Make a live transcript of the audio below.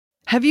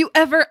Have you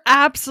ever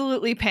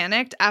absolutely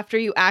panicked after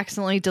you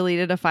accidentally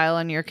deleted a file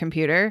on your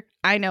computer?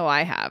 I know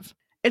I have.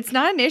 It's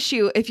not an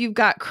issue if you've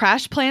got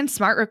CrashPlan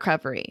Smart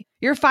Recovery.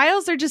 Your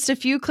files are just a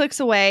few clicks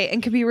away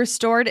and can be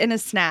restored in a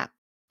snap.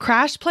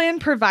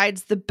 CrashPlan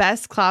provides the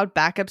best cloud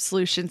backup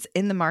solutions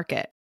in the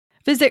market.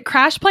 Visit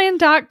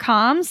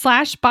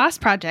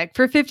crashplan.com/bossproject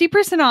for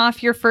 50%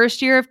 off your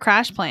first year of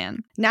CrashPlan.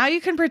 Now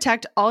you can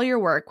protect all your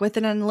work with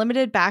an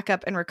unlimited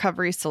backup and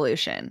recovery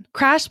solution.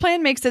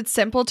 CrashPlan makes it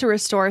simple to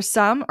restore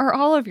some or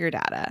all of your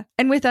data.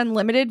 And with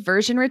unlimited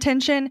version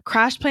retention,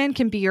 CrashPlan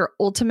can be your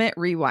ultimate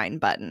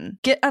rewind button.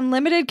 Get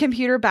unlimited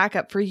computer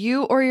backup for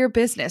you or your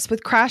business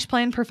with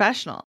CrashPlan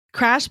Professional.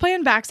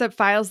 CrashPlan backs up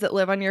files that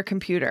live on your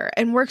computer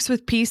and works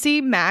with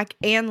PC, Mac,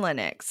 and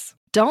Linux.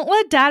 Don't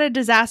let data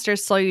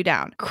disasters slow you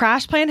down.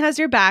 CrashPlan has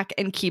your back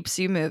and keeps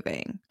you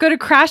moving. Go to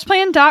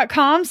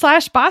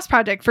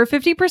crashplan.com/bossproject for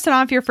 50%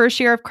 off your first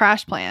year of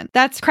CrashPlan.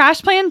 That's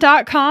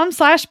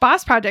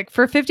crashplan.com/bossproject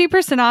for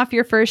 50% off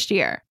your first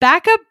year.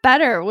 Back up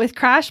better with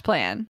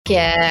CrashPlan.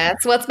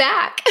 Guess what's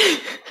back?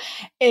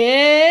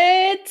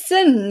 It's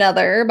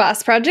another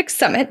Boss Project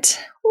Summit.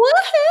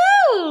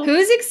 Woohoo!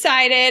 Who's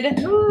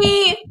excited?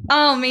 Me.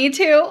 Oh, me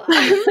too.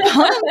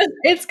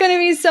 It's going to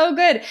be so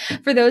good.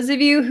 For those of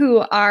you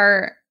who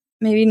are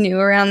maybe new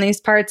around these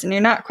parts and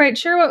you're not quite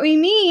sure what we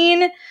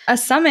mean, a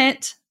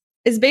summit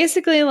is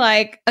basically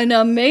like an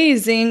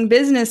amazing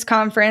business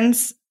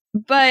conference,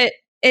 but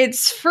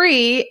it's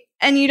free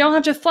and you don't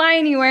have to fly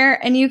anywhere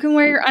and you can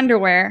wear your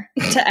underwear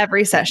to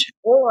every session.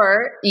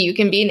 Or you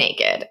can be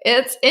naked.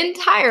 It's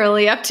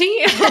entirely up to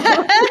you.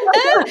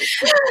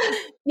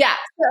 Yeah.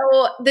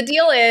 So the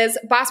deal is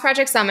Boss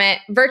Project Summit,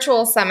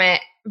 virtual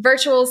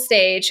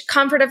stage,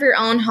 comfort of your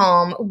own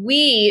home.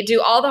 We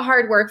do all the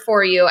hard work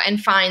for you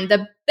and find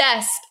the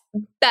best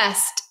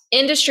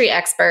industry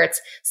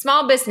experts,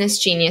 small business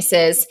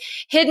geniuses,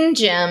 hidden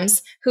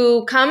gems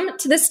who come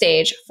to the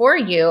stage for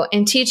you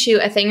and teach you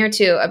a thing or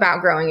two about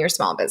growing your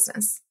small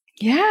business.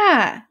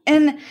 Yeah.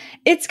 And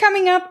it's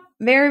coming up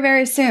very,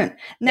 very soon.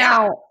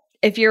 Now,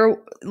 if you're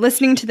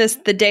listening to this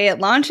the day it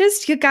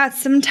launches, you got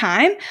some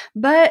time,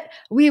 but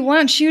we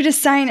want you to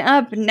sign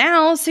up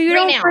now so you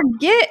don't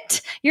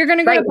forget. You're going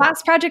to go to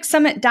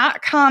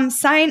bossprojectsummit.com,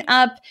 sign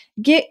up,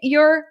 get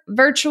your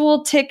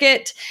virtual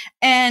ticket,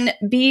 and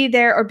be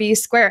there or be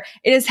square.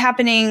 It is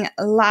happening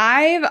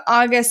live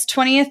August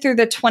 20th through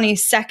the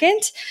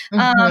 22nd.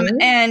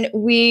 And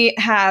we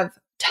have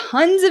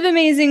tons of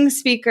amazing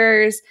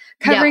speakers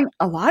covering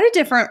a lot of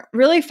different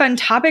really fun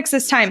topics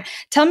this time.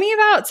 Tell me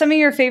about some of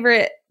your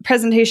favorite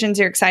presentations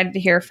you're excited to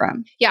hear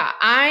from. Yeah,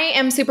 I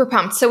am super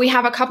pumped. So we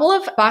have a couple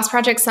of Boss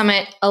Project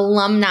Summit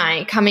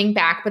alumni coming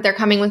back, but they're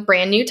coming with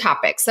brand new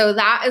topics. So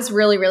that is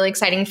really, really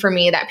exciting for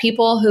me that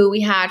people who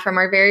we had from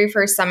our very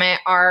first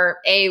summit are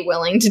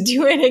willing to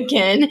do it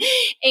again.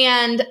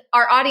 And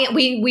our audience,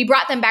 we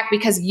brought them back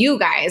because you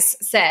guys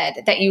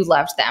said that you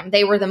loved them.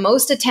 They were the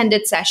most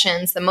attended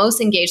sessions, the most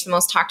engaged, the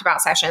most talked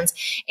about sessions.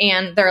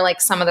 And they're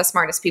like some of the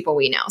smartest people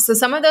we know. So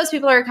some of those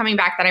people are coming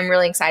back that I'm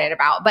really excited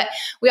about. But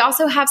we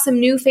also have some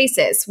new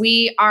faces.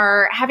 We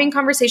are having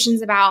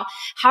conversations about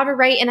how to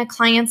write in a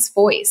client's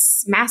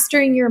voice,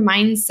 mastering your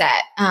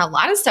mindset, a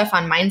lot of stuff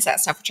on mindset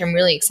stuff, which I'm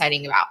really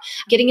excited about,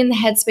 getting in the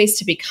headspace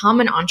to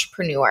become an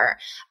entrepreneur.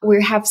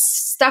 We have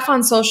stuff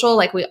on social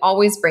like we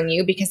always bring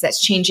you because that's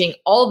changing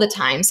all the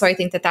time. So I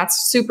think that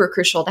that's super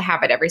crucial to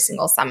have at every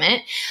single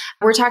summit.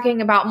 We're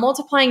talking about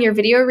multiplying your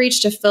video reach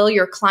to fill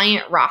your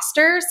client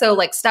roster. So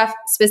like stuff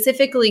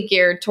specifically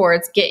geared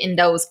towards getting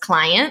those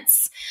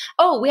clients.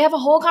 Oh, we have a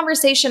whole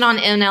conversation on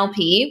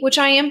NLP, which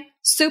I am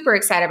super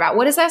excited about.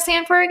 What does that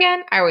stand for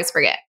again? I always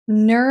forget.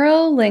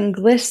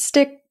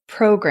 Neuro-linguistic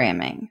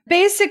programming.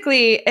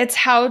 Basically, it's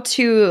how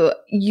to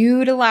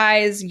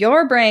utilize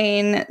your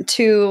brain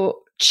to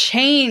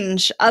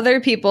change other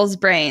people's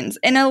brains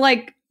in a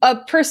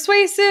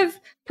persuasive,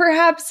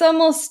 perhaps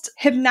almost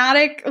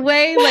hypnotic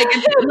way. Like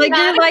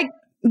you're like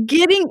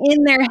getting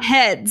in their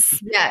heads.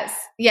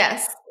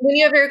 Yes. When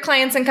you have your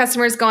clients and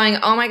customers going,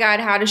 oh my God,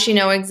 how does she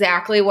know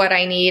exactly what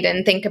I need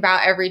and think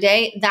about every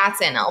day?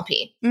 That's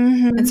NLP.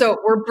 Mm-hmm. And so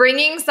we're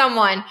bringing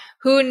someone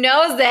who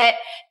knows it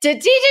to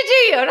teach it to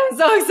you. And I'm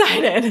so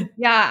excited.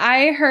 Yeah,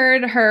 I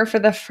heard her for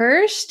the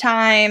first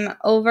time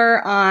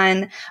over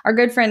on our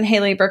good friend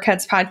Haley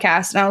Burkett's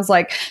podcast. And I was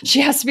like,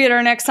 she has to be at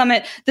our next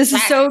summit. This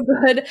is so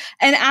good.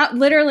 And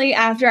literally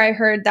after I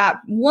heard that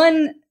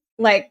one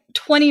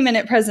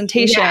 20-minute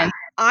presentation,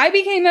 I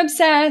became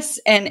obsessed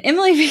and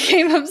Emily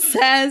became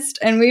obsessed,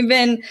 and we've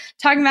been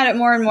talking about it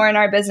more and more in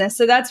our business.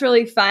 So that's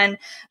really fun.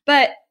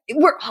 But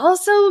we're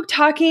also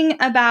talking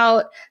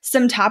about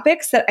some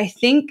topics that I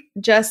think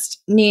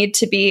just need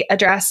to be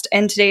addressed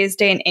in today's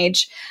day and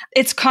age.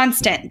 It's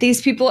constant.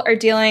 These people are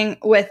dealing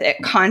with it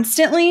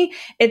constantly.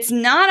 It's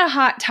not a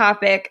hot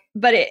topic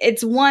but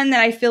it's one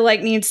that I feel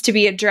like needs to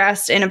be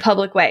addressed in a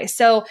public way.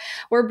 So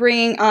we're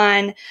bringing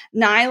on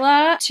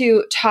Nyla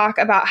to talk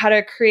about how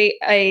to create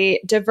a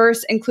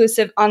diverse,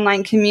 inclusive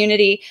online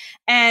community.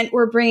 And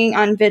we're bringing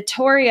on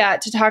Victoria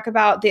to talk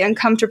about the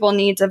uncomfortable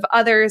needs of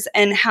others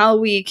and how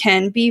we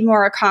can be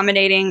more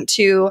accommodating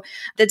to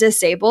the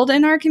disabled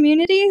in our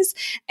communities.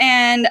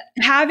 And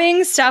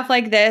having stuff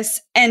like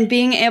this and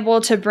being able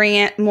to bring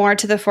it more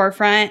to the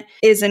forefront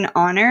is an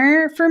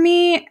honor for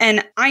me.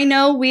 And I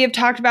know we have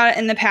talked about it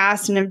in the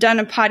past and have done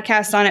a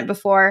podcast on it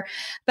before,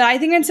 but I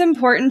think it's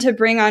important to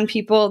bring on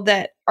people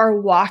that are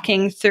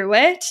walking through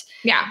it.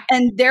 Yeah.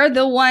 And they're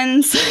the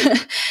ones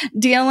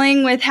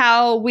dealing with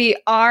how we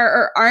are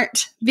or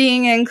aren't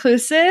being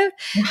inclusive.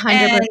 100%.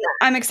 And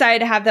I'm excited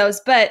to have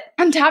those. But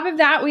on top of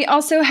that, we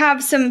also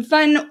have some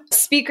fun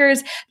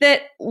speakers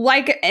that,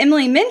 like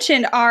Emily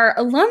mentioned, are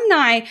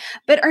alumni,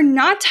 but are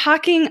not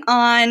talking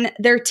on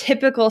their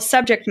typical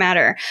subject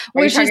matter,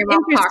 which is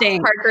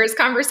interesting. Parker's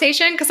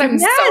conversation, because I'm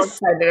so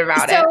excited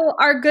about it. So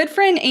our good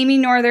friend Amy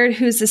Northard,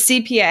 who's a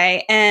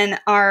CPA, and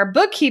our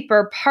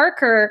bookkeeper,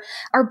 Parker,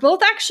 are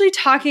both actually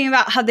talking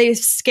about how they've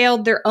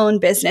scaled their own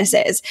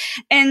businesses.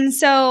 And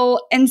so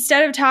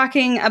instead of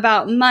talking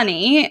about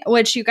money,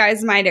 which you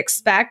guys might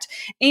expect,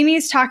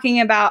 Amy's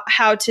talking about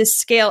how to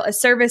scale a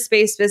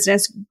service-based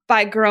business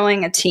by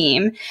growing a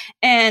team.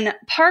 And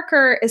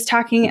Parker is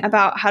talking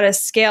about how to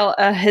scale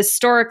a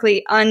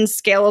historically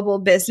unscalable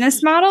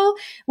business model,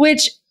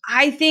 which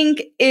I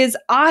think is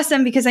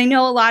awesome because I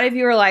know a lot of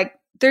you are like,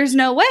 there's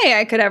no way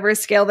I could ever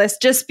scale this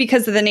just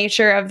because of the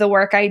nature of the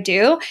work I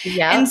do.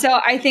 Yeah. And so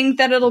I think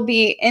that it'll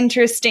be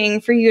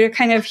interesting for you to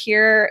kind of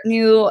hear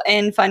new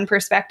and fun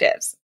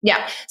perspectives.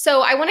 Yeah.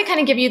 So I want to kind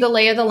of give you the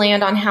lay of the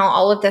land on how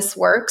all of this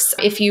works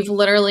if you've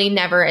literally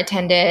never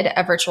attended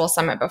a virtual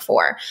summit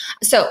before.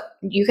 So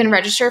you can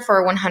register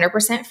for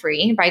 100%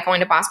 free by going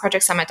to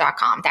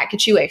bossprojectsummit.com. That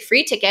gets you a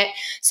free ticket.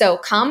 So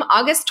come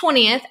August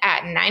 20th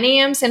at 9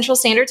 a.m. Central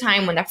Standard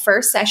Time when the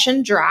first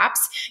session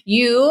drops,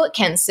 you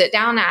can sit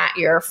down at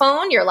your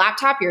phone, your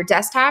laptop, your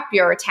desktop,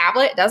 your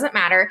tablet, doesn't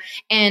matter,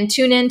 and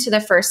tune in to the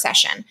first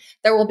session.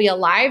 There will be a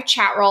live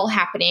chat roll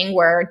happening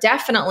where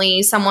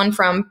definitely someone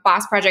from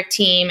Boss Project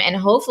team and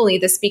hopefully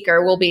the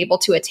speaker will be able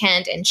to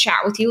attend and chat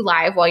with you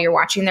live while you're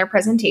watching their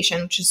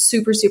presentation, which is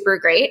super, super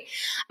great.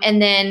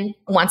 And then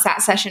once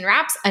that session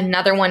wraps,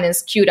 another one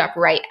is queued up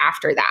right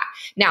after that.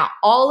 Now,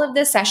 all of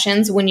the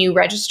sessions, when you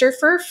register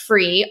for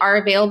free, are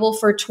available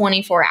for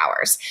 24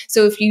 hours.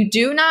 So if you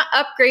do not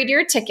upgrade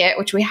your ticket,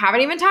 which we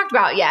haven't even talked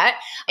about yet,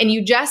 and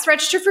you just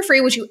register for free,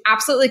 which you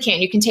absolutely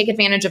can, you can take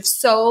advantage of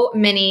so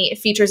many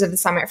features of the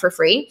summit for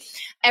free.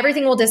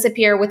 Everything will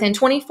disappear within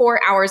 24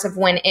 hours of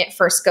when it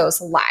first goes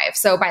live.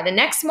 So by the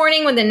next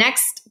morning, when the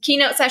next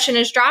keynote session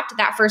is dropped,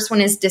 that first one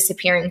is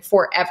disappearing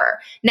forever.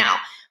 Now,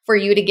 for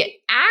you to get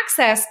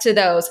access to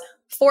those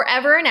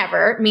forever and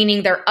ever,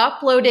 meaning they're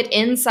uploaded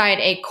inside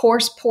a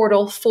course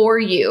portal for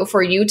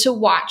you to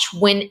watch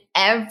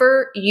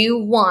whenever you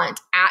want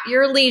at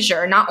your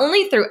leisure, not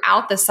only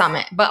throughout the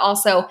summit, but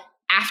also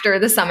after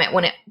the summit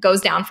when it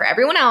goes down for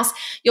everyone else,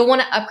 you'll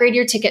want to upgrade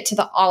your ticket to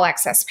the All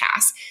Access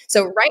Pass.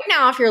 So right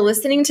now, if you're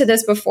listening to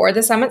this before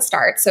the summit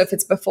starts, so if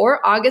it's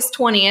before August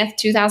 20th,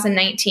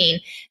 2019,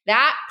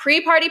 that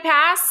pre-party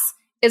pass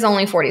is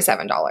only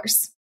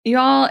 $47.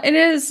 Y'all, it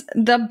is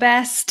the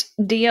best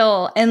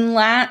deal. In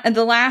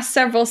the last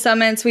several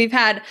summits, we've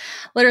had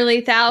literally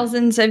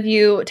thousands of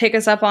you take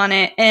us up on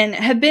it and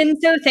have been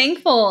so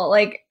thankful.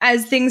 Like,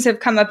 as things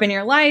have come up in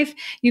your life,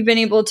 you've been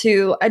able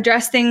to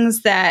address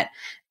things that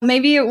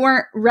maybe it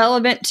weren't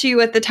relevant to you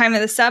at the time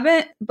of the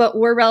summit, but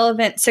were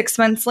relevant 6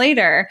 months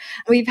later.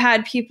 We've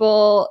had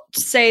people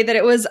say that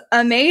it was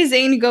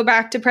amazing to go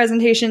back to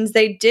presentations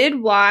they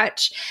did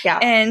watch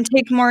and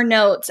take more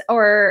notes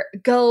or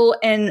go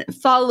and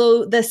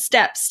follow the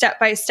steps step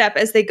by step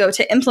as they go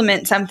to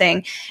implement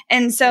something.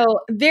 And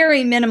so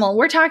very minimal.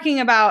 We're talking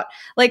about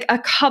like a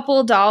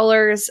couple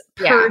dollars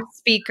per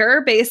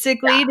speaker,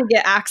 basically, to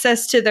get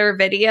access to their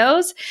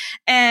videos.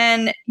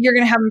 And you're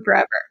going to have them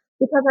forever.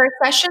 Because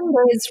our session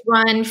days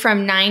run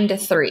from 9 to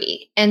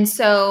 3. And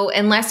so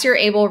unless you're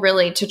able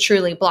really to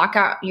truly block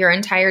out your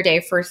entire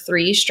day for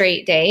 3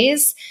 straight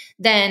days,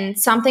 then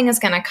something is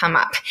going to come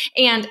up.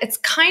 And it's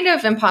kind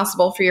of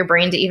impossible for your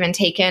brain to even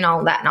take in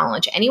all that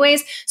knowledge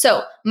anyways.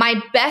 So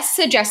my best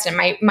suggestion,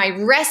 my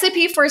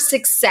recipe for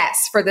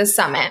success for this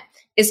summit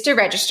is to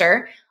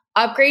register,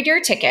 upgrade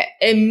your ticket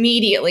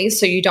immediately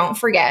so you don't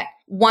forget.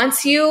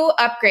 Once you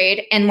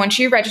upgrade and once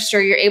you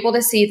register, you're able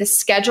to see the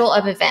schedule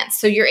of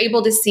events. So you're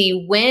able to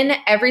see when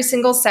every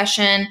single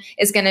session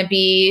is going to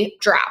be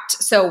dropped.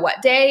 So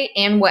what day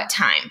and what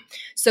time.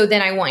 So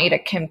then I want you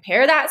to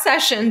compare that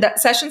session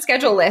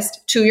schedule list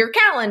to your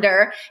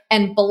calendar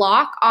and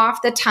block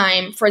off the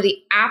time for the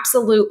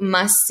absolute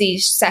must-see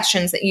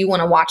sessions that you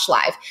want to watch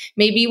live.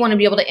 Maybe you want to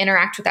be able to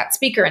interact with that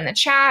speaker in the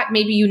chat.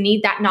 Maybe you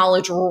need that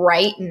knowledge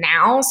right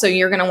now. So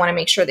you're going to want to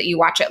make sure that you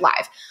watch it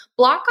live.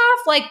 Block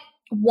off like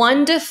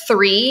 1 to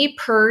 3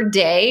 per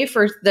day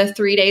for the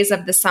 3 days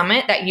of the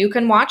summit that you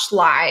can watch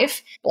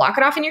live. Block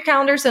it off in your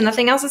calendar so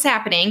nothing else is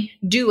happening.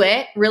 Do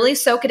it, really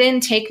soak it in,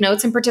 take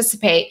notes and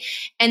participate.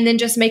 And then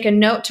just make a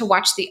note to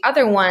watch the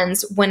other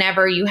ones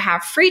whenever you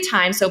have free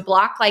time. So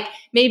block like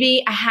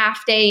maybe a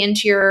half day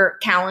into your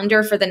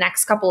calendar for the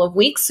next couple of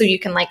weeks so you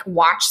can like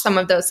watch some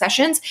of those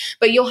sessions,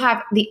 but you'll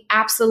have the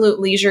absolute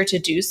leisure to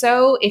do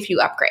so if you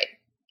upgrade.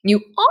 You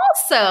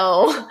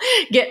also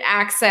get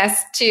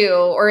access to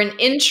or an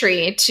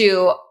entry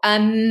to a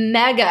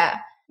mega,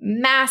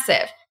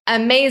 massive,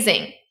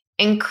 amazing,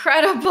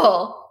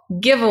 incredible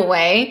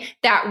giveaway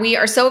that we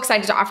are so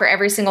excited to offer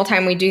every single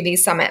time we do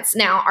these summits.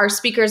 Now, our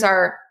speakers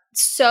are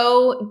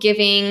so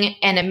giving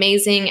and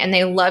amazing, and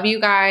they love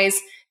you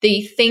guys.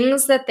 The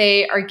things that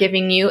they are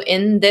giving you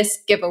in this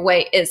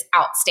giveaway is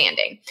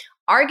outstanding.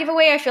 Our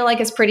giveaway, I feel like,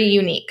 is pretty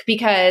unique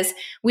because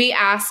we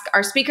ask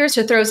our speakers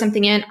to throw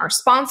something in, our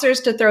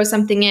sponsors to throw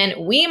something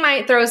in. We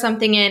might throw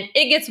something in.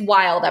 It gets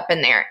wild up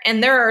in there.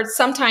 And there are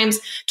sometimes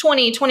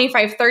 20,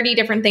 25, 30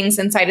 different things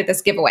inside of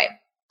this giveaway.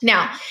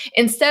 Now,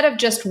 instead of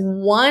just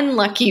one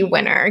lucky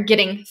winner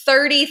getting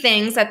 30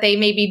 things that they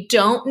maybe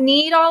don't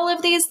need all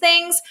of these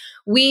things,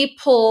 we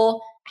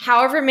pull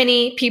however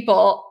many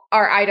people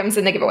are items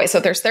in the giveaway. So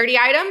if there's 30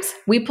 items,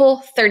 we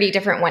pull 30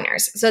 different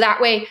winners. So that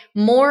way,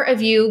 more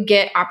of you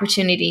get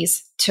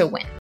opportunities to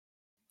win.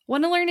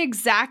 Want to learn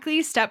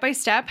exactly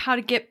step-by-step how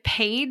to get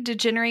paid to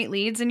generate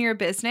leads in your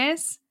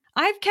business?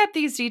 I've kept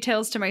these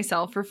details to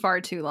myself for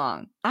far too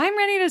long. I'm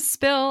ready to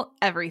spill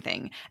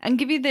everything and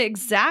give you the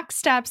exact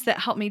steps that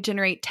help me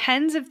generate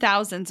tens of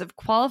thousands of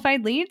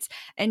qualified leads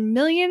and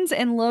millions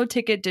in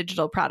low-ticket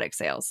digital product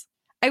sales.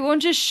 I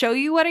won't just show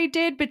you what I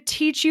did, but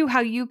teach you how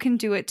you can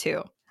do it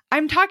too.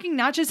 I'm talking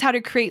not just how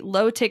to create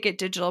low-ticket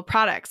digital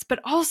products,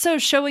 but also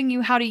showing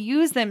you how to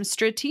use them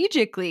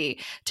strategically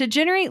to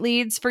generate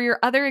leads for your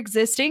other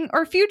existing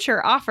or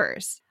future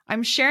offers.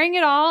 I'm sharing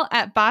it all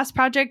at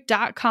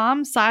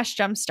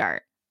bossproject.com/jumpstart,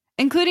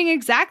 including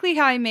exactly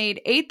how I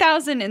made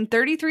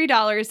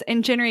 $8,033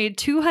 and generated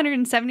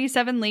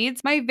 277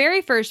 leads my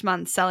very first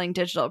month selling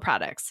digital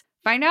products.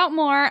 Find out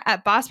more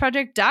at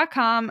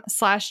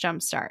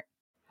bossproject.com/jumpstart.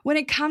 When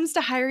it comes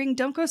to hiring,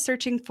 don't go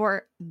searching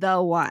for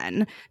the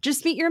one.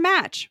 Just meet your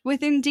match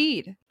with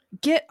Indeed.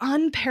 Get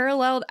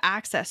unparalleled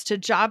access to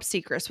job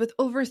seekers with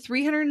over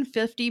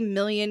 350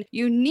 million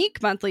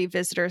unique monthly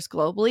visitors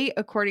globally,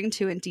 according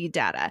to Indeed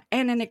data,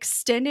 and an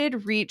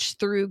extended reach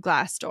through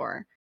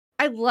Glassdoor.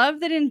 I love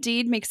that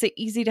Indeed makes it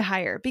easy to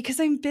hire because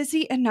I'm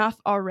busy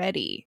enough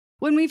already.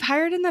 When we've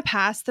hired in the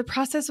past, the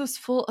process was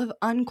full of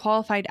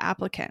unqualified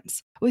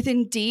applicants. With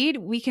Indeed,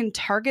 we can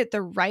target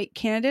the right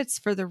candidates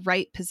for the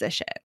right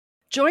position.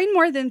 Join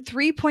more than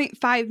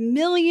 3.5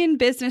 million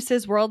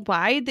businesses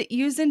worldwide that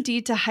use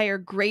Indeed to hire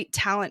great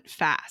talent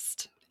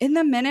fast. In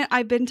the minute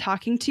I've been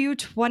talking to you,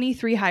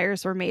 23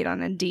 hires were made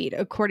on Indeed,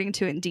 according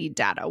to Indeed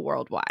data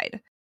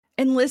worldwide.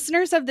 And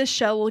listeners of this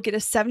show will get a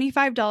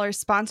 $75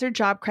 sponsored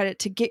job credit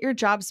to get your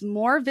jobs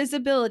more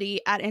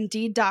visibility at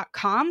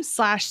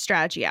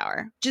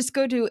Indeed.com/strategyhour. Just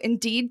go to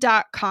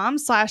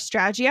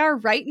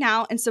Indeed.com/strategyhour right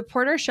now and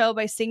support our show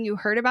by saying you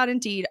heard about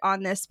Indeed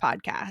on this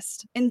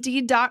podcast.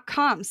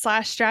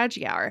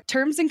 Indeed.com/strategyhour.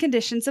 Terms and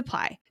conditions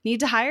apply.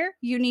 Need to hire?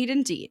 You need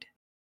Indeed.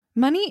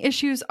 Money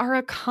issues are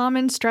a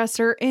common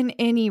stressor in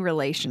any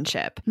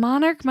relationship.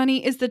 Monarch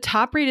Money is the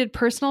top-rated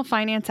personal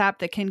finance app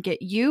that can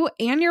get you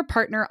and your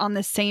partner on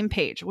the same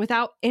page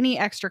without any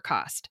extra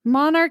cost.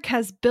 Monarch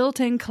has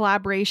built-in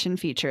collaboration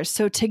features,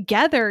 so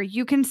together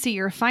you can see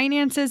your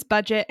finances,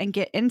 budget, and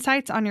get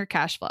insights on your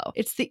cash flow.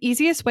 It's the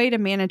easiest way to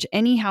manage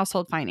any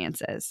household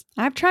finances.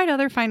 I've tried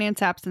other finance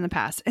apps in the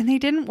past, and they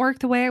didn't work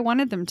the way I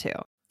wanted them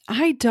to.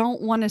 I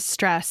don't want to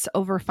stress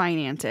over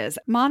finances.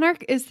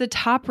 Monarch is the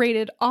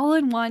top-rated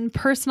all-in-one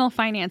personal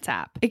finance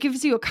app. It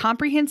gives you a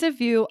comprehensive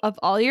view of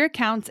all your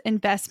accounts,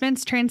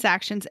 investments,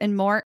 transactions, and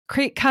more.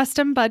 Create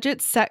custom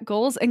budgets, set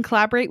goals, and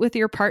collaborate with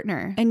your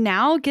partner. And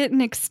now get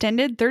an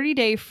extended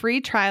 30-day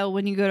free trial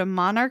when you go to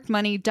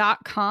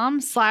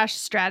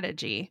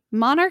monarchmoney.com/strategy.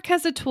 Monarch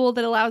has a tool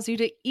that allows you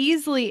to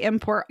easily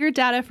import your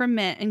data from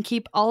Mint and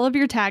keep all of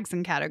your tags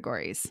and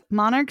categories.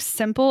 Monarch's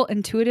simple,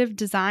 intuitive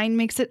design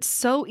makes it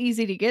so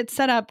easy to get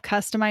set up,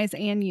 customize,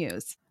 and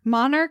use.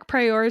 Monarch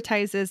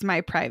prioritizes my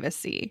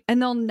privacy,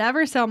 and they'll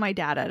never sell my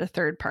data to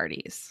third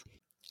parties.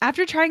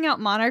 After trying out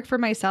Monarch for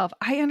myself,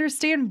 I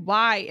understand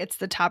why it's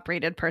the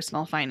top-rated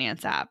personal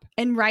finance app.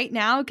 And right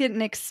now, get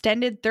an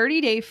extended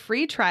 30-day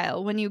free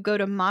trial when you go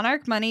to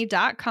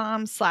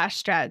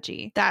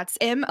monarchmoney.com/strategy. That's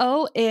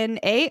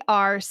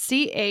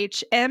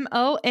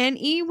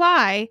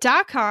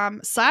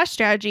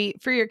MONARCHMONEY.com/strategy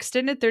for your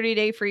extended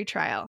 30-day free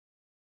trial.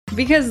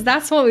 because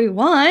that's what we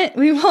want.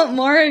 We want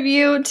more of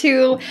you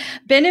to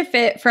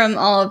benefit from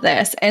all of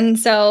this. And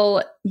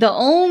so the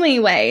only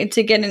way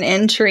to get an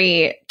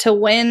entry to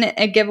win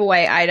a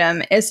giveaway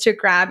item is to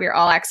grab your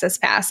all access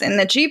pass. And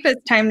the cheapest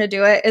time to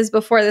do it is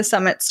before the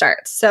summit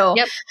starts. So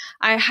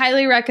I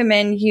highly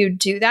recommend you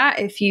do that.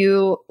 If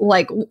you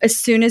like, as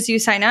soon as you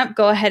sign up,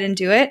 go ahead and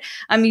do it.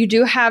 You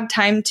do have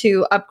time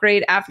to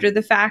upgrade after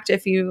the fact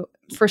if you,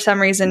 for some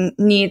reason,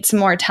 need some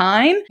more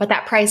time. But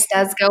that price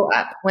does go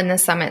up when the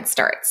summit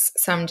starts.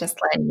 So I'm just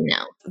letting you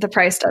know. The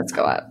price does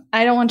go up.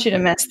 I don't want you to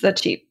miss the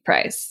cheap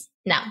price.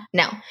 No.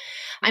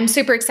 I'm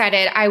super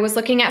excited. I was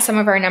looking at some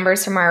of our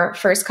numbers from our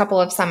first couple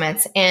of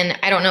summits, and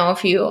I don't know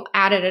if you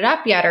added it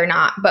up yet or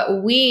not,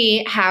 but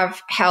we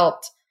have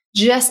helped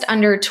just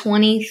under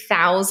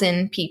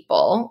 20,000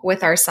 people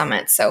with our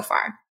summits so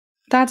far.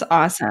 That's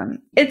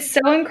awesome. It's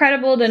so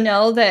incredible to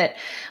know that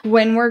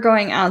when we're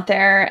going out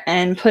there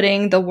and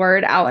putting the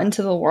word out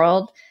into the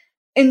world,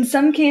 in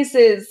some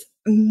cases,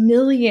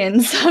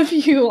 millions of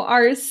you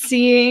are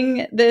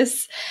seeing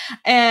this.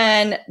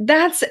 And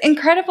that's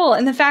incredible.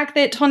 And the fact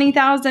that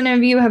 20,000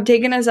 of you have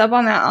taken us up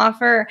on that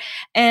offer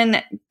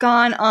and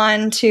gone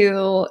on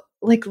to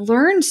like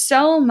learn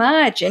so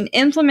much and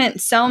implement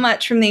so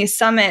much from these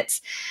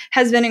summits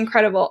has been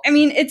incredible. I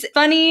mean, it's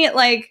funny,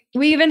 like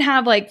we even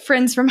have like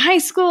friends from high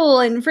school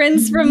and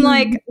friends from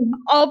like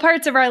all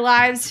parts of our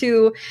lives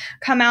who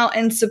come out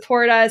and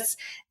support us.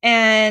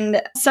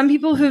 And some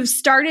people who've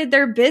started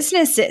their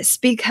businesses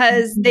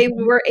because they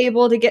were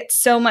able to get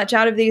so much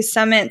out of these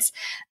summits.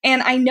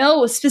 And I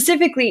know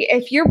specifically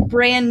if you're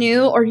brand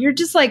new or you're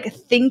just like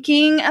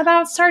thinking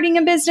about starting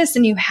a business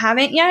and you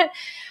haven't yet,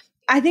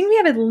 I think we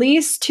have at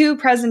least 2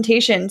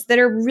 presentations that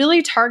are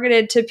really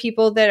targeted to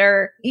people that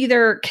are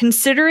either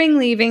considering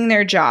leaving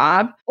their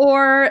job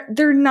or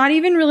they're not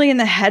even really in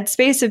the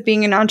headspace of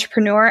being an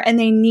entrepreneur and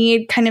they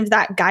need kind of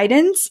that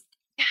guidance.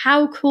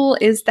 How cool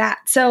is that?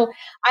 So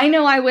I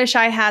know I wish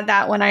I had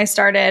that when I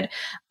started.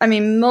 I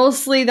mean,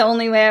 mostly the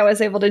only way I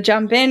was able to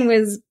jump in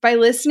was by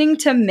listening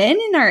to men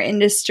in our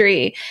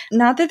industry.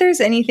 Not that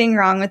there's anything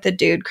wrong with the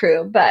dude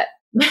crew, but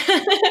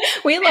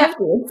we love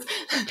dudes.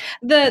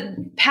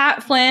 The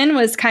Pat Flynn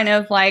was kind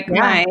of like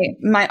my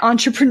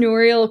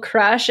entrepreneurial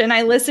crush, and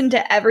I listened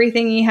to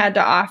everything he had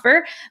to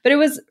offer, but it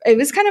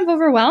was kind of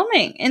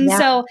overwhelming. And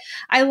so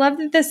I love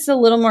that this is a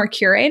little more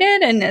curated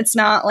and it's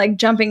not like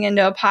jumping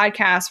into a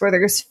podcast where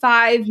there's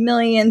 5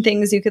 million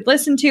things you could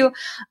listen to.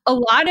 A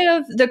lot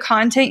of the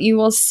content you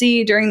will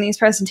see during these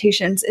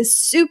presentations is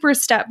super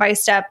step by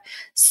step,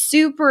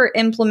 super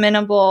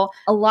implementable.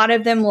 A lot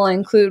of them will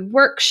include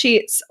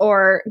worksheets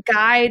or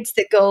guides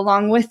that go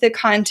along with the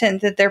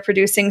content that they're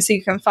producing so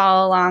you can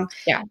follow along.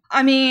 Yeah.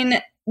 I mean,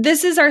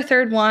 this is our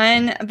 3rd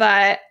one,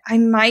 but I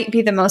might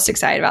be the most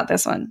excited about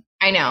this one.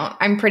 I know.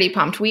 I'm pretty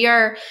pumped. We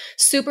are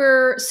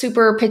super,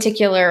 super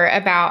particular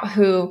about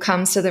who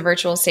comes to the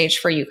virtual stage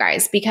for you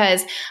guys,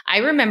 because I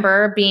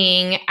remember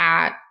being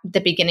at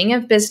the beginning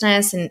of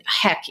business and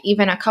heck,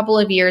 even a couple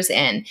of years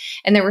in,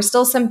 and there were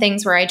still some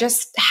things where I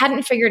just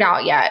hadn't figured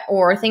out yet,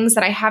 or things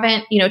that I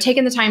haven't,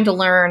 taken the time to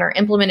learn or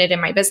implemented in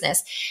my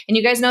business. And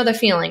you guys know the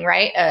feeling,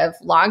 right? Of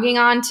logging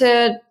on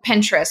to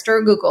Pinterest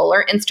or Google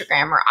or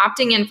Instagram or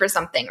opting in for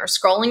something or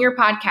scrolling your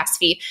podcast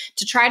feed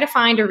to try to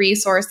find a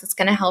resource that's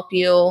going to help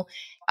you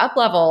up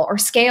level or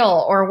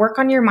scale or work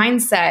on your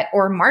mindset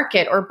or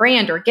market or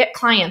brand or get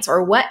clients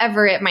or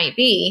whatever it might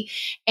be.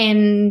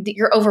 And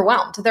you're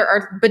overwhelmed. There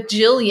are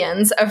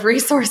bajillions of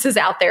resources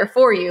out there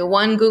for you.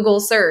 One Google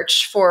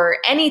search for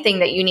anything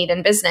that you need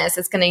in business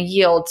is going to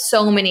yield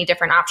so many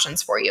different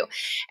options for you.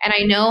 And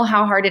I know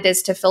how hard it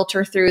is to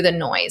filter through the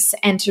noise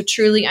and to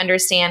truly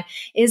understand,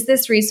 is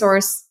this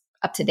resource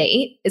up to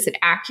date? Is it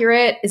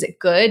accurate? Is it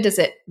good? Does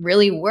it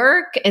really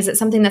work? Is it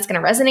something that's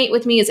going to resonate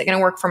with me? Is it going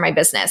to work for my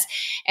business?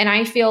 And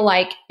I feel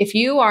like if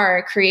you are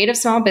a creative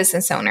small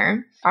business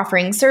owner,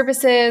 offering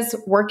services,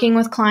 working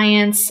with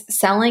clients,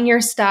 selling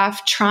your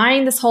stuff,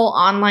 trying this whole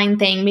online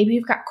thing, maybe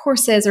you've got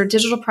courses or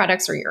digital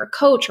products or you're a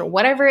coach or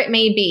whatever it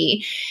may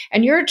be,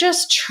 and you're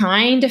just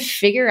trying to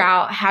figure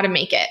out how to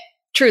make it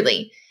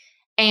truly.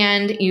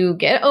 And you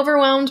get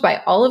overwhelmed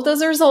by all of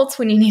those results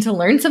when you need to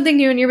learn something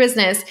new in your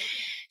business.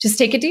 Just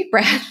take a deep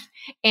breath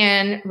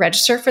and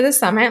register for the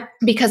summit,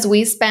 because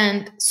we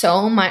spend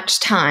so much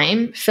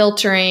time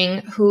filtering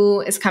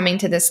who is coming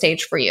to this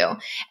stage for you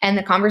and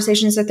the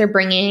conversations that they're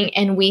bringing.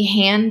 And we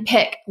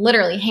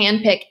literally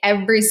handpick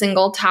every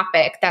single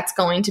topic that's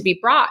going to be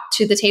brought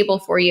to the table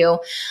for you,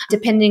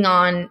 depending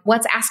on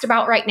what's asked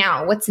about right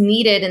now, what's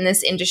needed in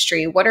this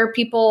industry. What are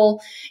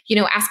people,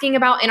 asking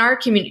about in our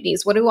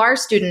communities? What do our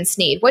students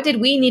need? What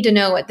did we need to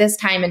know at this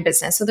time in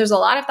business? So there's a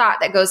lot of thought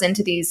that goes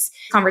into these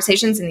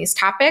conversations and these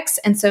topics.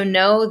 And so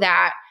know that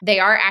they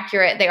are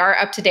accurate. They are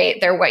up to date.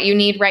 They're what you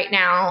need right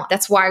now.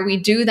 That's why we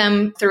do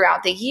them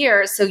throughout the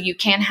year, so you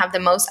can have the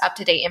most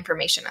up-to-date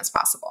information as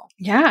possible.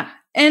 Yeah.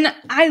 And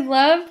I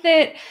love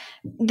that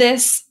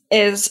this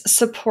is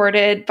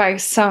supported by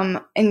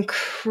some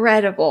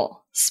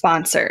incredible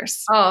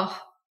sponsors. Oh,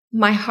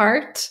 my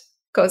heart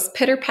goes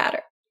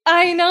pitter-patter.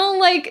 I know,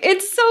 like,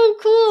 it's so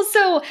cool.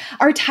 So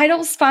our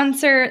title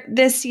sponsor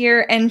this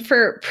year and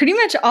for pretty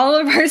much all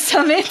of our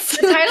summits,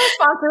 The title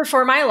sponsor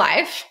for my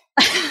life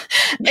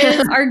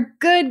is our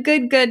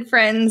good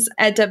friends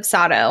at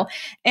Dubsado.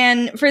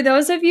 And for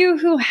those of you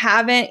who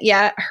haven't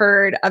yet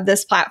heard of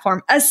this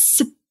platform,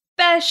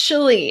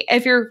 especially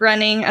if you're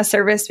running a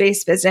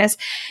service-based business,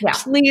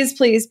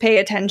 please pay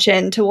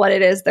attention to what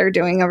it is they're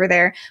doing over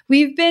there.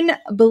 We've been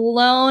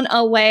blown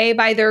away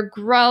by their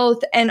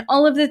growth and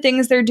all of the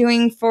things they're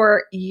doing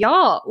for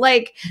y'all.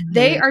 Like,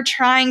 they are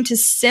trying to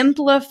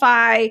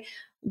simplify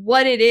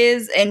what it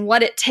is and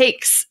what it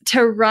takes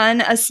to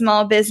run a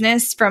small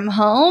business from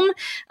home.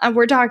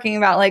 We're talking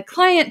about like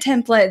client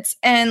templates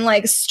and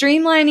like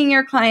streamlining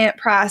your client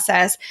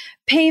process,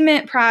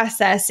 payment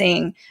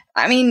processing.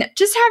 I mean,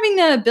 just having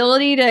the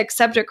ability to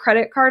accept a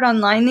credit card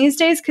online these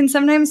days can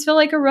sometimes feel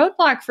like a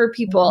roadblock for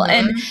people,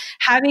 and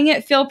having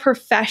it feel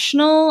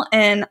professional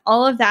and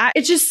all of that,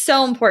 it's just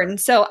so important.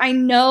 So I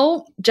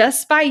know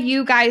just by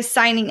you guys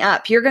signing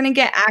up, you're going to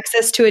get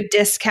access to a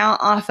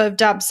discount off of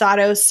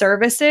Dubsado's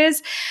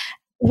services,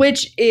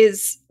 which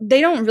is,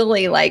 they don't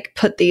really like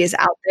put these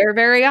out there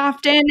very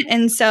often.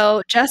 And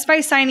so just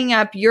by signing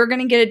up, you're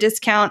going to get a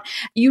discount.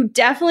 You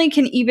definitely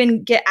can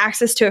even get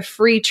access to a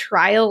free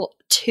trial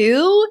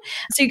too.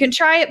 So you can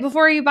try it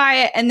before you buy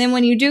it. And then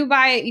when you do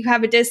buy it, you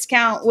have a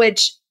discount,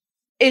 which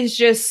is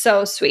just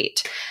so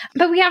sweet.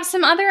 But we have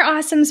some other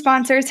awesome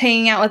sponsors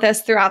hanging out with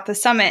us throughout the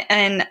summit.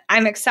 And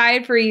I'm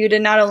excited for you to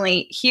not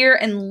only hear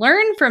and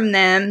learn from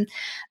them,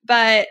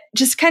 but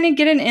just kind of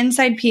get an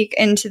inside peek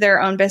into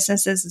their own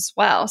businesses as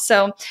well.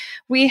 So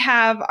we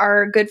have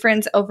our good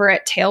friends over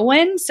at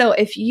Tailwind. So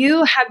if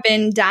you have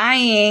been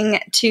dying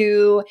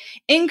to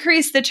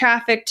increase the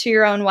traffic to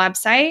your own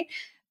website,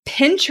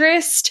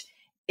 Pinterest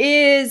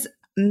is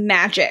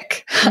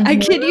magic. I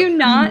kid you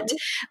not.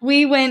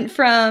 We went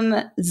from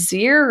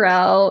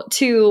 0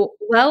 to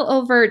well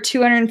over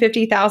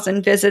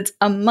 250,000 visits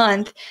a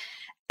month.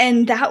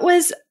 And that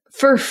was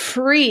for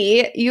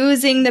free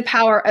using the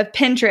power of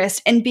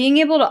Pinterest and being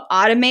able to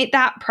automate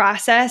that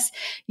process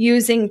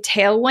using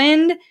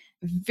Tailwind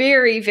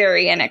very,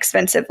 very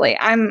inexpensively.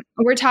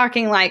 We're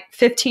talking like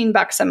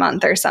 $15 a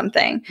month or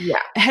something.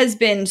 Has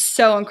been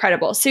so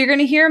incredible. So you're going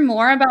to hear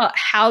more about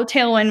how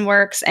Tailwind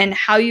works and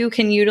how you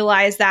can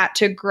utilize that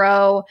to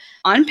grow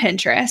on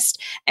Pinterest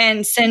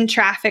and send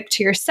traffic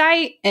to your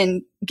site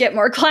and get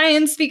more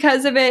clients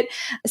because of it.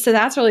 So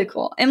that's really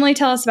cool. Emily,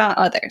 tell us about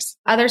others.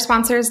 Other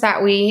sponsors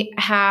that we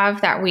have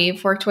that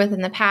we've worked with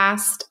in the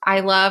past. I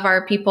love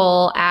our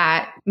people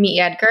at Meet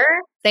Edgar.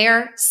 They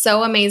are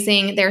so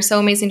amazing. They're so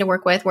amazing to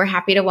work with. We're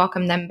happy to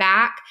welcome them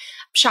back.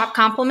 Shop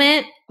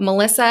Compliment.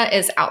 Melissa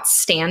is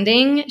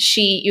outstanding.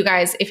 You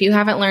guys, if you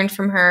haven't learned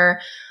from her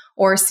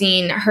or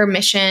seen her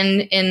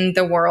mission in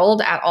the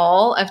world at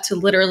all of to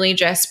literally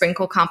just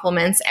sprinkle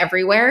compliments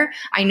everywhere,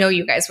 I know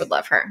you guys would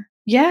love her.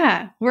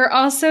 Yeah. We're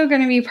also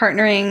going to be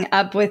partnering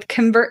up with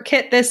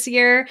ConvertKit this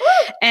year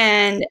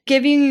and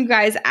giving you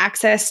guys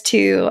access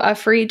to a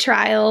free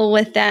trial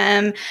with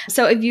them.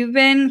 So if you've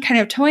been kind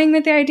of toying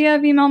with the idea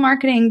of email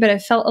marketing, but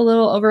have felt a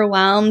little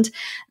overwhelmed,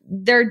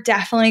 they're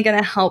definitely going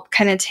to help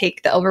kind of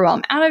take the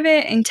overwhelm out of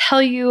it and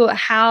tell you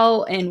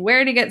how and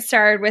where to get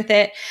started with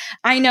it.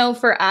 I know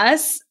for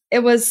us,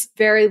 it was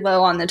very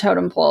low on the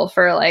totem pole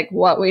for like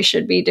what we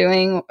should be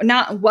doing,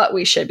 not what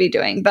we should be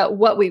doing, but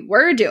what we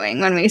were doing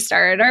when we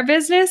started our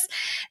business.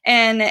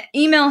 And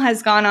email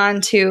has gone on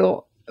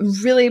to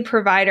really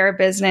provide our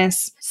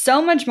business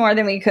so much more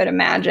than we could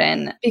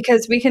imagine,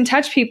 because we can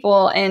touch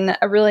people in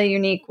a really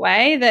unique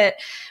way that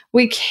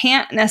we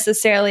can't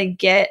necessarily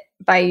get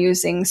by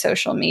using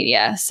social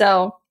media.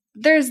 So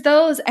there's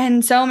those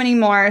and so many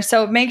more.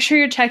 So make sure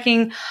you're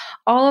checking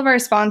all of our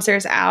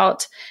sponsors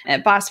out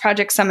at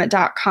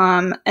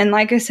bossprojectsummit.com. And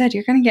like I said,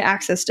 you're going to get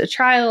access to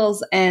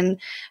trials and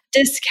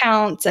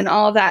discounts and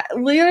all of that,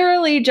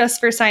 literally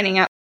just for signing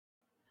up.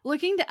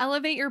 Looking to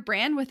elevate your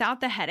brand without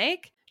the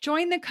headache?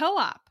 Join the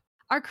Co-op,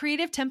 our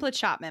creative template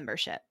shop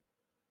membership.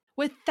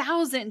 With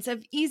thousands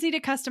of easy to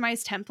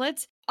customize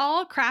templates,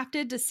 all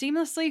crafted to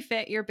seamlessly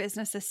fit your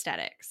business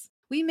aesthetics,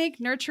 we make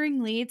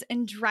nurturing leads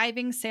and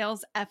driving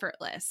sales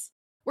effortless.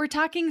 We're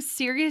talking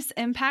serious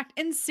impact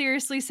and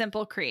seriously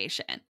simple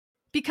creation.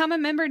 Become a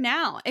member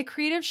now at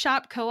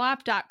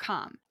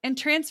creativeshopcoop.com and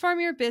transform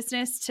your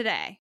business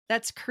today.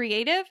 That's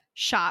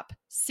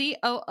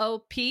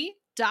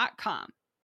creativeshopcoop.com.